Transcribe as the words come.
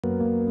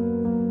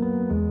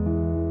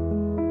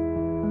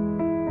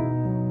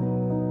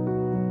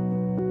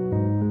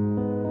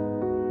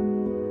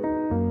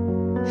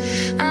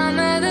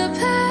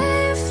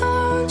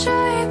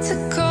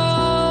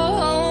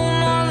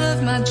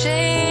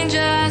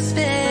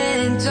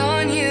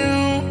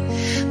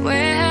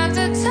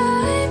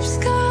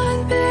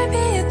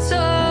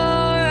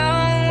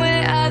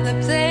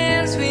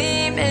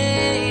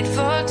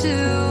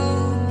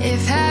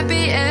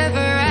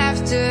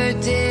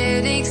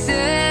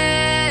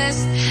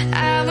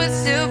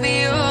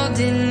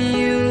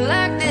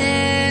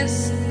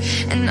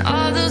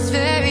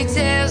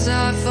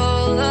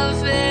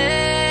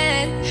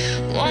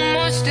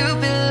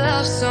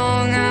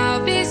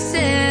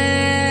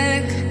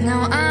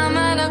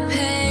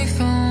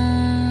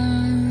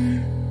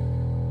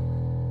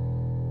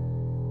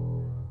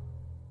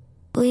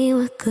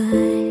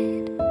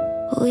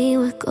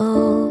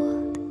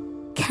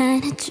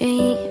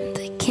dream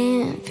that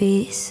can't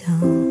be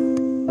sold.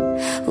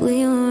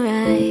 We were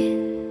right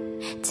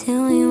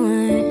till we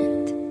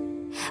weren't.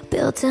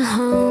 Built a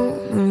home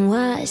and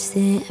watched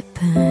it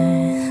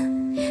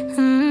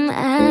burn.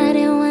 I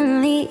didn't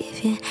wanna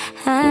leave you,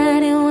 I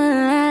didn't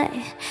wanna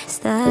lie.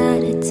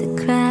 Started to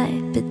cry,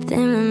 but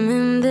then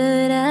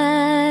remembered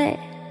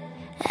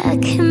I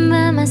can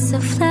buy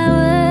myself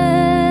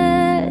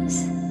flowers,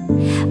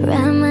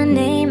 write my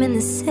name in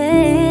the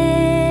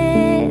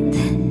sand,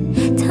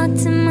 talk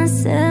to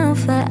myself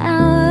for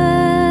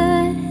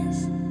hours,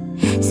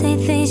 say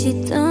things you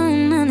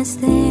don't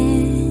understand.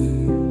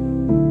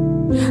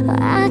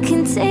 I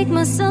can take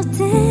myself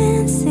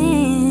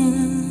dancing